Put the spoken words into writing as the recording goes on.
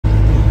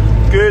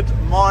Good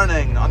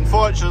morning.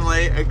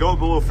 Unfortunately, it got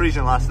below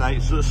freezing last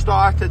night, so it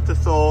started to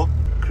thaw,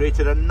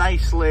 created a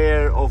nice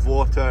layer of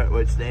water,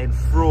 which then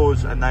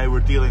froze, and now we're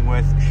dealing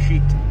with a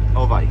sheet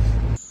of ice.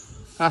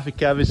 Happy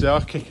cabbies, they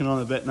are kicking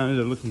on a bit now,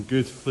 they're looking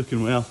good,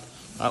 looking well.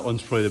 That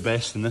one's probably the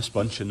best in this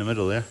bunch in the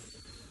middle there.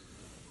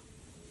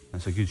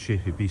 That's a good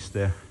shapy beast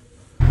there.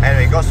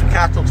 Anyway, got some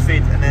cattle to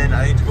feed, and then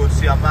I need to go and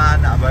see a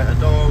man about a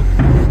dog.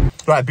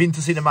 Right, I've been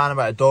to see the man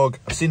about a dog.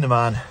 I've seen the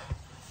man.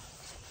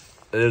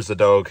 There's the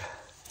dog.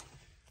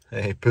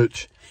 Hey,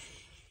 Pooch.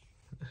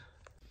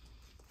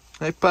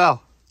 Hey,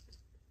 pal.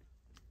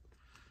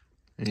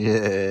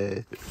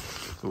 Yeah.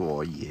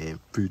 Oh, yeah,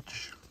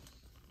 Pooch.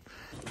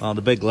 Well,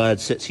 the big lad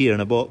sits here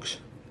in a box.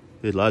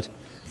 Good lad.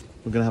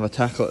 We're going to have a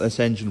tackle at this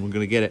engine. We're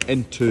going to get it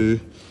into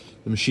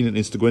the machine it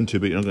needs to go into,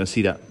 but you're not going to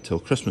see that until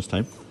Christmas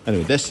time.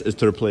 Anyway, this is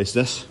to replace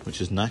this,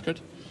 which is knackered.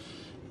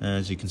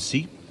 As you can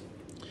see,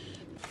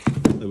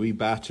 the wee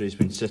battery's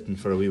been sitting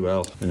for a wee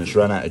while and it's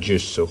run out of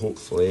juice, so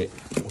hopefully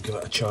we'll give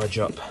it a charge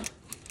up.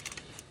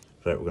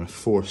 Right, we're going to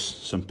force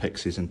some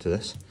pixies into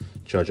this,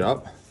 charge it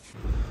up.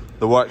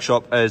 The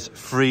workshop is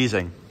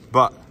freezing,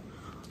 but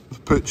the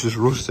Pooch is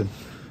roasting.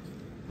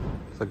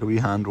 It's like a wee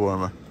hand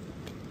warmer.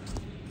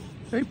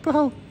 Hey,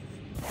 pal.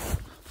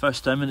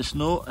 First time in the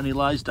snow and he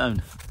lies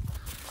down.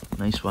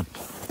 Nice one. Do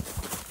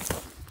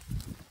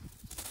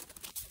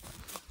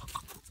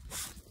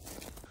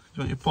you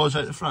want your paws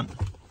out the front?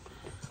 Go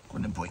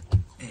on then, boy.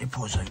 Get your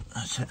paws out.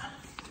 That's it.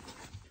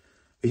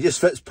 He just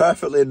fits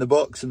perfectly in the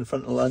box in the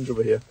front of the Land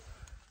Rover here.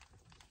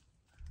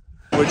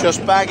 We're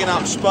just bagging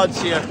up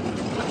spuds here.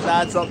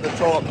 Dad's up the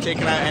top,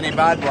 taking out any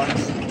bad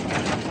ones.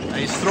 And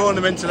he's throwing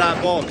them into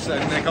that box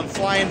and they come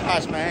flying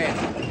past my head.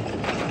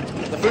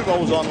 The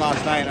football was on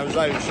last night and I was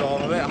out, so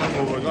I'm a bit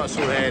hungover, I've got a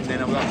sore head, and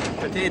then I've got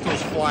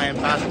potatoes flying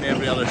past me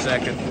every other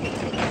second.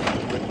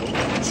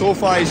 So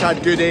far he's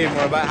had good aim,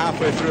 we're about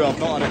halfway through, I've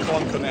not had a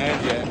clunk on the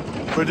head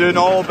yet. We're doing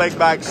all big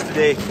bags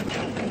today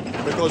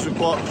because we've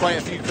got quite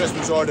a few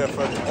Christmas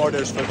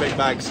orders for big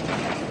bags.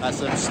 That's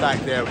them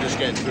stacked there, we're just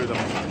getting through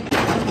them.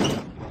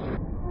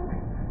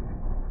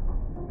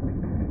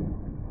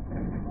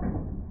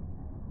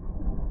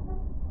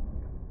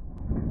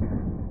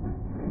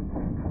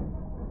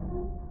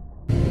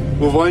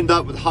 We've wound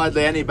up with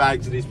hardly any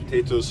bags of these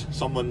potatoes.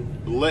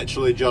 Someone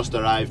literally just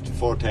arrived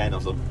for 10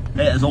 of them.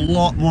 It is a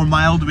lot more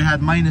mild. We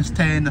had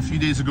 -10 a few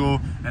days ago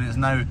and it's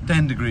now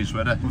 10 degrees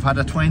with it. We've had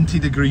a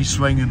 20-degree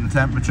swing in the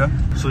temperature.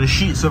 So the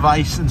sheets of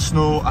ice and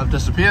snow have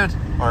disappeared,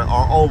 or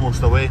are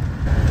almost away.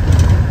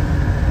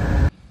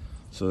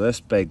 So this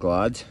big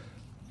lad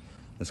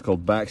is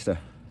called Baxter.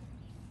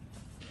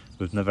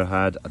 We've never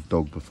had a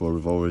dog before,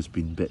 we've always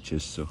been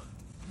bitches, so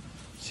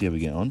see how we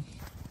get on.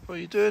 What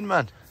are you doing,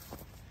 man?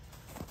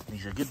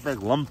 He's a good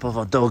big lump of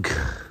a dog.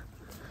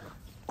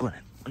 Go on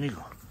in, you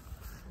go.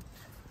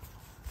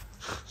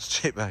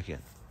 Straight back in.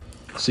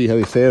 See how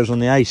he fares on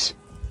the ice.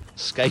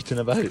 Skiting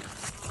about.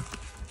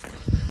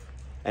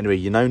 Anyway,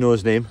 you now know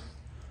his name.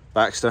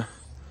 Baxter.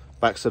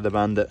 Baxter the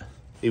Bandit.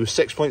 He was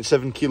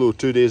 6.7 kilo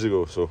 2 days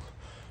ago, so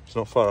it's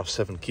not far off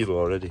 7 kilo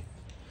already.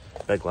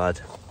 Big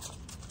lad.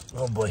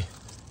 Come on, boy.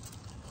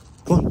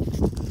 Go on.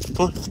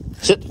 Come on.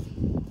 Sit.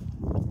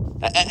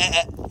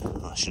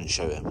 Oh, I shouldn't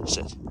shout at him.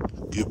 Sit.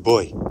 Good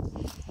boy.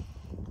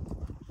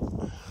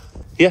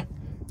 Here.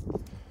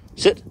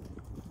 Sit.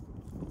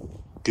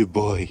 Good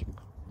boy.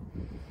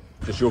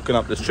 Just yoking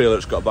up this trailer,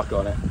 it's got a bucket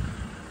on it.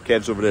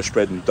 Kev's over there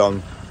spreading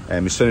dung.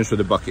 He's finished with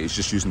the bucket, he's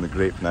just using the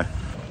grape now.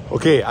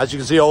 Okay, as you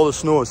can see, all the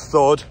snow is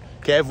thawed.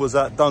 Kev was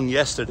at dung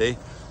yesterday.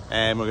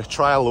 We're going to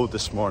try a load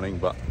this morning,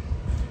 but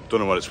don't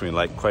know what it's been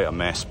like. Quite a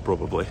mess,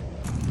 probably.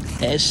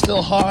 It's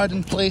still hard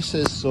in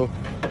places, so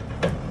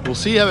we'll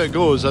see how it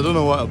goes. I don't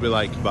know what it'll be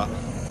like, but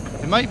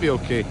it might be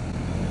okay.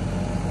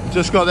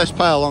 Just got this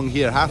pile along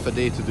here, half a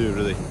day to do,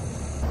 really.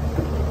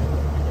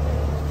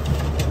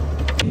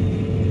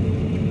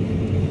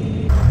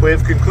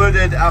 We've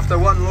concluded after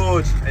one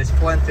load, it's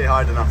plenty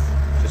hard enough.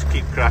 Just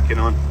keep cracking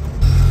on.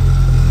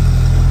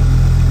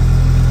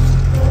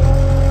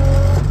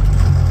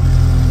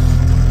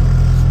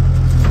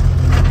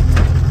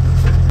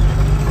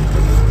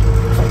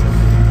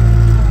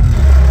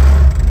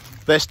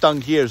 This dung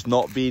here has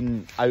not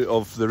been out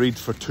of the reed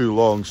for too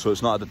long, so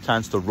it's not had a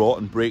chance to rot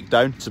and break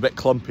down. It's a bit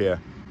clumpier,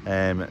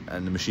 and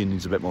the machine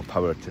needs a bit more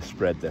power to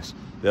spread this.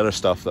 The other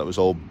stuff that was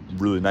all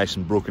really nice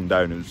and broken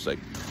down, it was like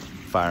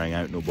firing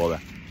out, no bother.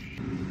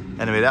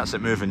 Anyway, that's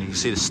it moving. You can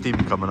see the steam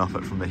coming off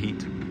it from the heat.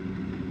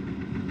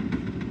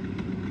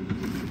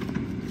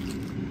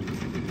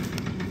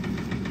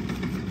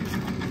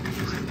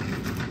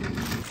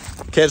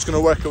 Kev's going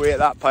to work away at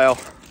that pile.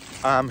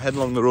 I'm heading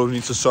along the road. We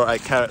need to sort out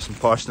carrots and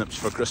parsnips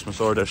for Christmas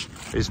orders.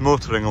 He's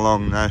motoring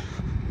along now.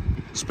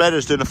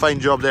 Spreader's doing a fine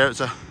job there.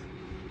 It's a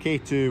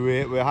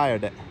K2, we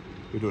hired it.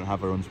 We don't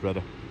have our own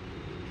spreader.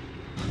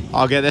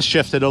 I'll get this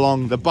shifted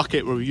along the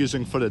bucket we were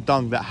using for the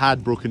dung that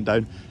had broken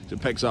down, so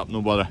it picks up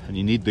no bother. And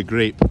you need the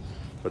grape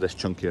for this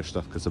chunkier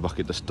stuff because the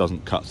bucket just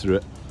doesn't cut through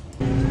it.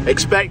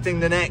 Expecting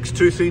the next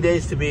 2-3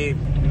 days to be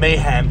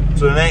mayhem.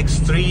 So the next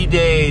 3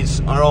 days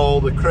are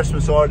all the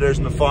Christmas orders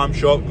in the farm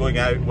shop going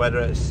out, whether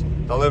it's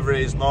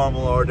deliveries,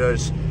 normal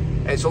orders.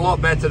 It's a lot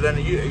better than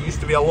it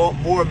used to be. A lot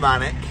more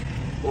manic.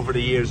 Over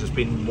the years it's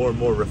been more and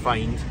more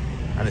refined,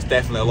 and it's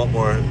definitely a lot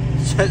more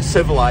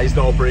civilized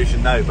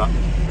operation now. But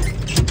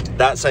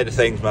that side of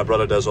things, my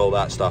brother does all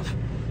that stuff,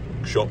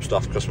 shop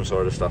stuff, Christmas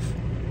order stuff.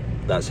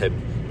 That's him.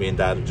 Me and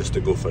Dad are just the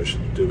gophers,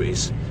 do what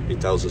he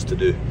tells us to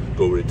do,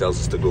 go where he tells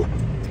us to go,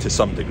 to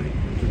some degree.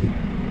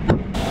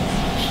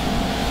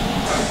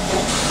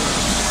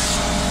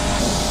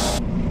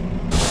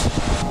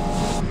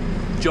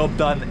 Job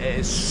done. It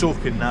is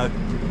soaking now.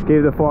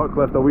 Gave the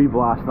forklift a wee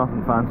blast,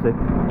 nothing fancy.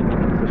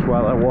 Just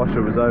while our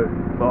washer was out.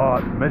 Oh,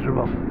 it's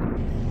miserable.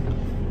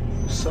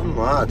 Some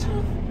lad.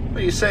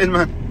 What are you saying,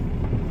 man?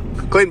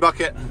 Clean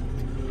bucket.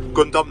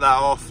 Go and dump that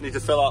off. Need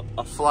to fill up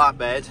a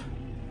flatbed.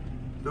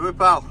 Do we,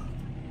 pal?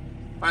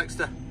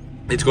 Baxter.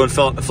 Need to go and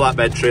fill up the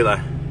flatbed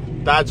trailer.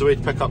 Dad's away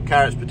to pick up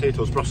carrots,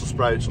 potatoes, Brussels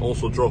sprouts,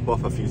 also drop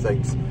off a few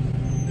things.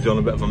 He's on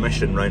a bit of a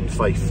mission round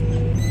Fife.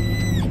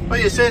 What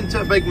are you saying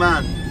to a big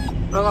man?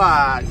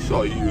 Relax.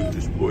 Oh, you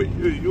just boy.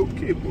 You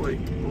okay, boy?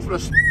 Go for a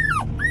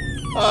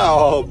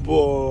oh,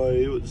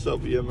 boy. What's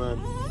up with you, man?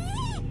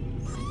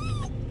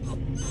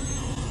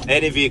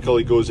 Any vehicle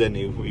he goes in,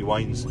 he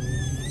whines.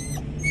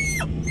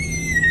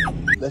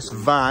 This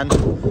van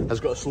has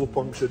got a slow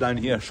puncture down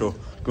here, so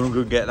going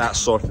to go get that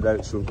sorted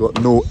out so we've got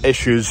no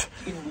issues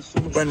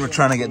when we're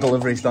trying to get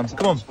deliveries done.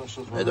 Come on,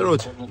 hit the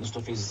road.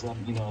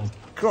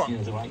 Come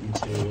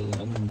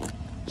on.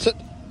 Sit.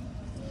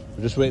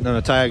 We're just waiting on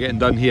a tyre getting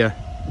done here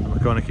at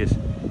Mechanicus.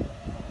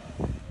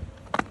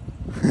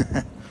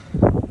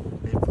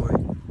 Hey boy.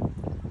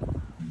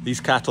 These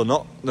cattle,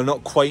 they're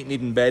not quite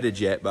needing bedded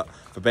yet, but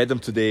if I bed them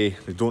today,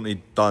 they don't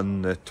need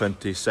done the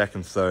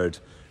 22nd, 3rd.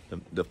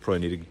 They'll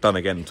probably need it done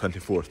again on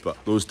 24th, but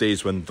those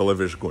days when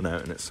deliveries are going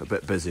out and it's a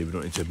bit busy, we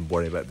don't need to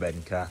worry about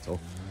bedding cattle.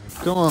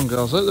 Come on,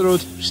 girls, out the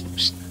road.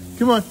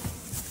 Come on.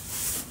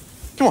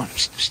 Come on.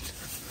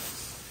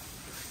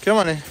 Come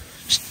on in.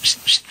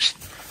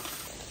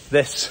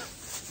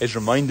 This is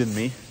reminding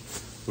me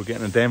we're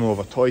getting a demo of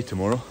a toy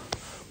tomorrow,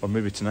 or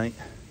maybe tonight.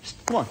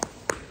 Come on.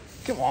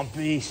 Come on,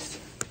 beast.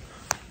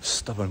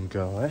 Stubborn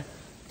girl, eh?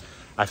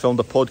 I filmed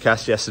a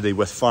podcast yesterday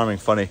with Farming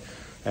Funny.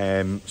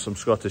 Some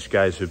Scottish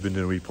guys who've been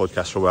doing a wee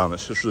podcast for a while, and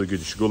it's just really good.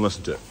 You should go and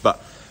listen to it.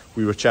 But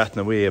we were chatting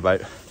away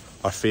about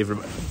our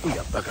favourite. Oh, you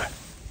bugger!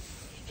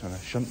 Trying to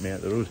shunt me out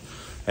the road.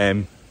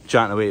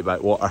 Chatting away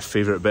about what our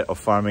favourite bit of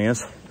farming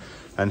is,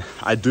 and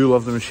I do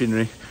love the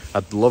machinery.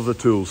 I love the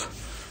tools,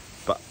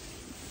 but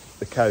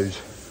the cows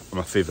are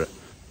my favourite.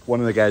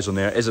 One of the guys on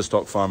there is a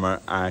stock farmer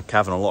and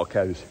calving a lot of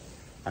cows,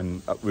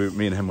 and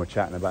me and him were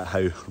chatting about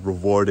how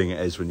rewarding it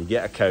is when you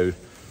get a cow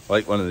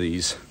like one of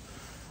these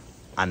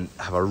and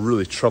have a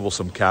really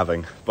troublesome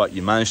calving, but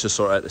you manage to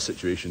sort out the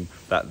situation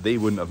that they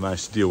wouldn't have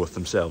managed to deal with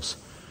themselves,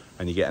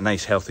 and you get a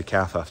nice healthy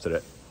calf after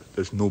it.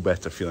 There's no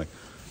better feeling.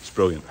 It's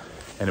brilliant.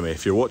 Anyway,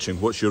 if you're watching,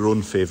 what's your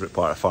own favourite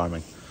part of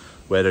farming?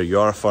 Whether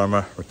you're a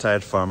farmer,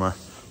 retired farmer,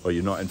 or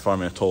you're not in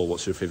farming at all,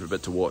 what's your favourite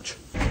bit to watch?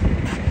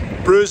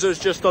 Bruiser's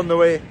just on the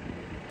way.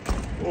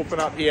 Open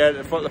up here,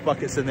 the front of the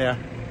bucket's in there.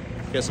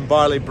 Get some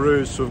barley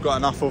brews, so we've got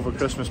enough over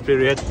Christmas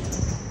period.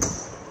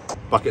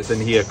 Buckets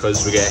in here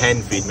because we get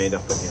hen feed made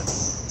up in here.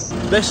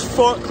 This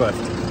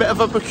forklift, bit of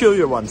a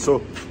peculiar one.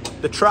 So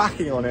the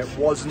tracking on it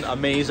wasn't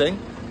amazing.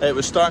 It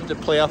was starting to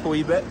play up a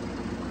wee bit.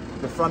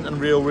 The front and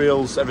rear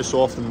wheels every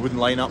so often wouldn't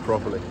line up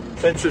properly.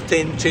 Since we've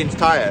changed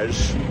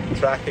tyres,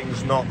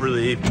 tracking's not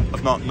really,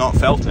 I've not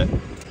felt it.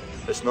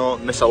 It's not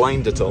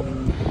misaligned at all.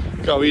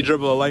 Got a wee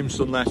dribble of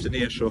limestone left in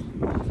here, so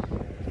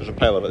there's a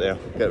pile of it there.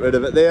 Get rid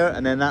of it there,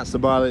 and then that's the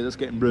barley that's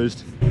getting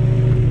bruised.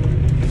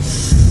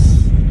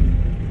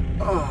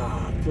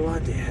 Oh,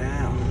 bloody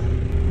hell.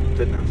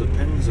 Didn't have the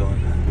pins on.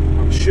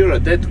 I'm sure I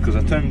did because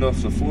I turned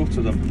off the flow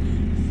to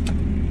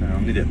them. Now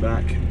I'll need it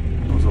back.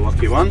 That was a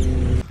lucky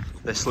one.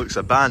 This looks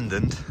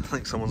abandoned. I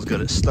think someone's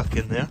got it stuck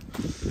in there.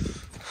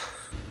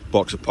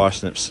 Box of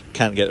parsnips.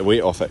 Can't get the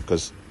weight off it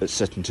because it's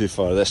sitting too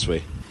far this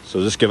way.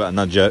 So just give it a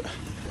nudge out.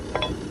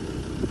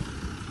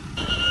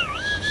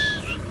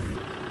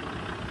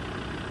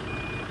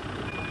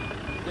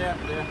 Yeah.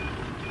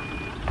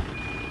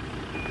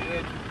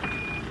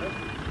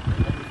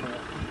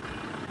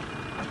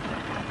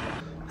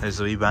 How's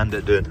the wee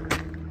bandit doing?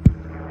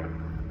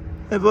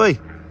 Hey boy!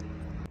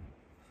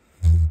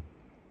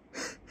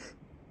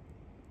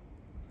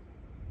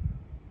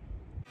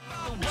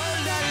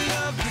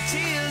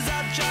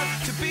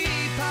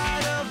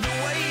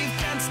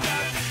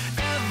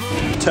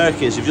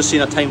 Turkeys, you've just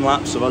seen a time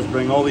lapse of us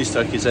bring all these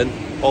turkeys in.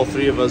 All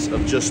three of us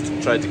have just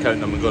tried to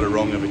count them and got it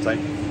wrong every time.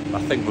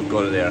 I think we've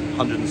got it there,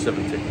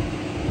 170.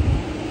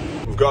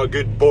 We've got a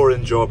good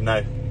boring job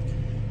now.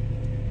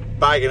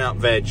 Bagging up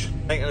veg.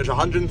 I think there's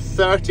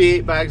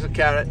 138 bags of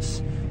carrots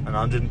and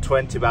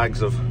 120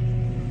 bags of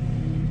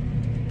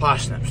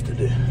parsnips to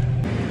do.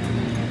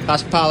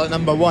 That's pallet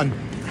number 1.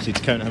 Just need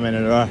to count how many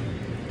there are.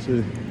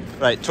 2.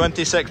 Right,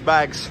 26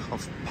 bags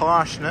of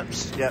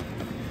parsnips. Yep.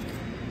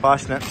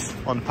 parsnips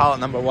on pallet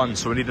number 1,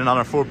 so we need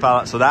another 4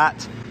 pallets of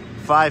that,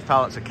 5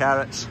 pallets of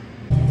carrots.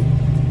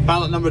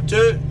 Pallet number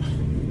 2,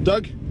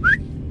 Doug.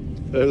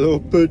 Hello,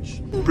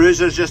 Pooch.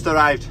 Bruiser's just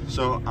arrived,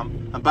 so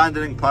I'm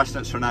abandoning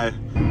parsnips for now.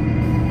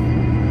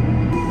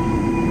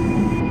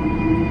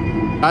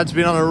 Dad's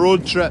been on a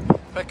road trip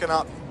picking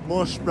up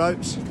more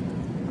sprouts.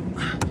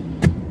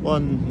 I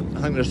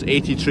think there's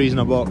 80 trees in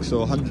a box, so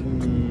 100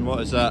 and,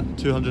 what is that,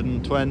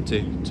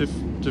 220,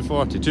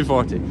 240,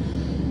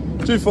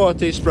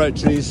 240 sprout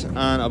trees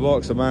and a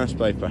box of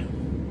marrow-spiper.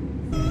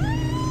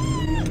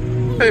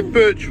 Hey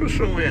Butch, what's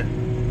wrong with you?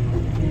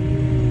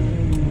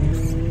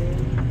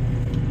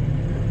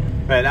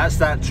 Right, that's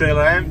that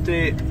trailer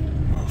empty.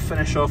 I'll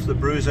finish off the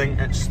bruising,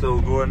 it's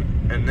still going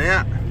in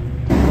there.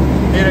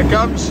 Here it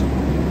comes.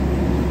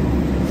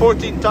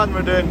 14 tonne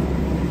we're doing.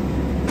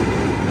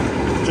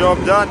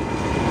 Job done.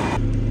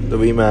 The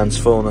wee man's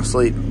falling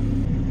asleep.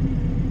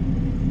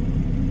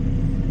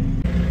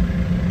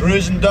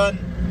 Bruising done.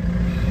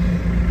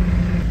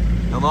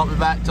 He'll not be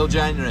back till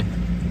January.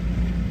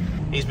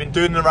 He's been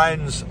doing the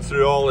rounds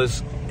through all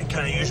his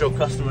kind of usual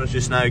customers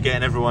just now,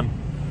 getting everyone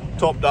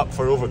topped up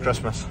for over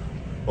Christmas.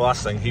 The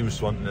last thing he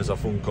was wanting is a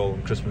phone call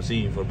on Christmas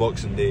Eve or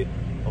Boxing Day.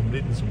 I'm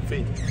needing some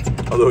feed.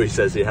 Although he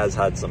says he has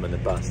had some in the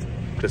past.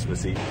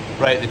 Christmas Eve.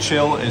 Right, the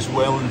chill is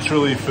well and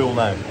truly full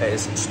now. It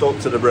is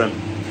stocked to the brim.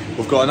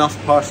 We've got enough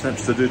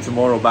parsnips to do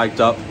tomorrow bagged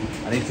up.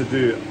 I need to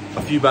do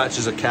a few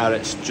batches of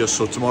carrots just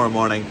so tomorrow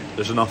morning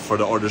there's enough for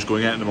the orders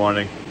going out in the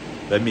morning.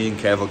 Then me and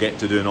Kev will get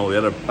to doing all the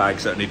other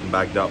bags that are needing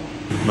bagged up.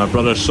 My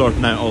brother's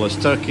sorting out all his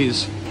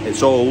turkeys.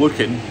 It's all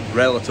looking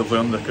relatively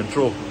under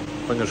control.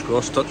 Fingers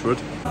crossed, touch wood.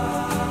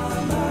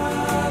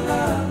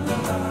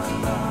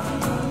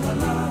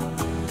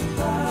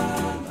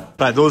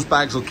 Right, those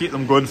bags will keep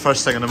them going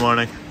first thing in the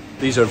morning.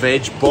 These are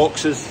veg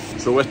boxes,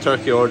 so with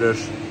turkey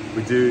orders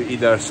we do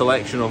either a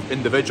selection of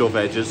individual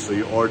veggies, so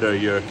you order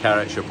your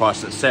carrots, your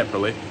parsnips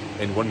separately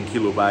in 1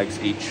 kilo bags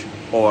each,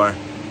 or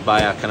buy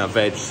a kind of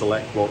veg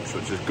select box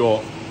which has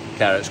got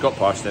carrots, got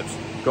parsnips,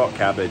 got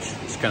cabbage,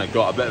 it's kind of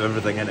got a bit of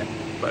everything in it.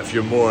 But if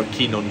you're more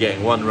keen on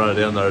getting one rather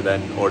than the other,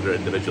 then order it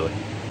individually.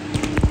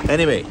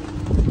 Anyway,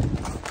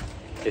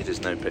 it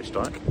is now pitch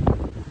dark.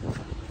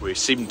 We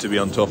seem to be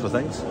on top of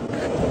things.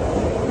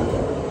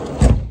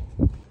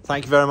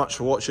 Thank you very much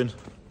for watching.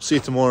 See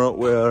you tomorrow,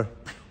 where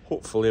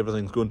hopefully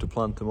everything's going to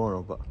plan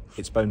tomorrow, but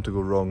it's bound to go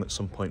wrong at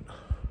some point.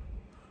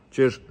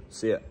 Cheers,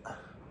 see ya.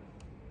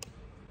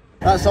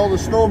 That's all the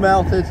snow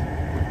melted.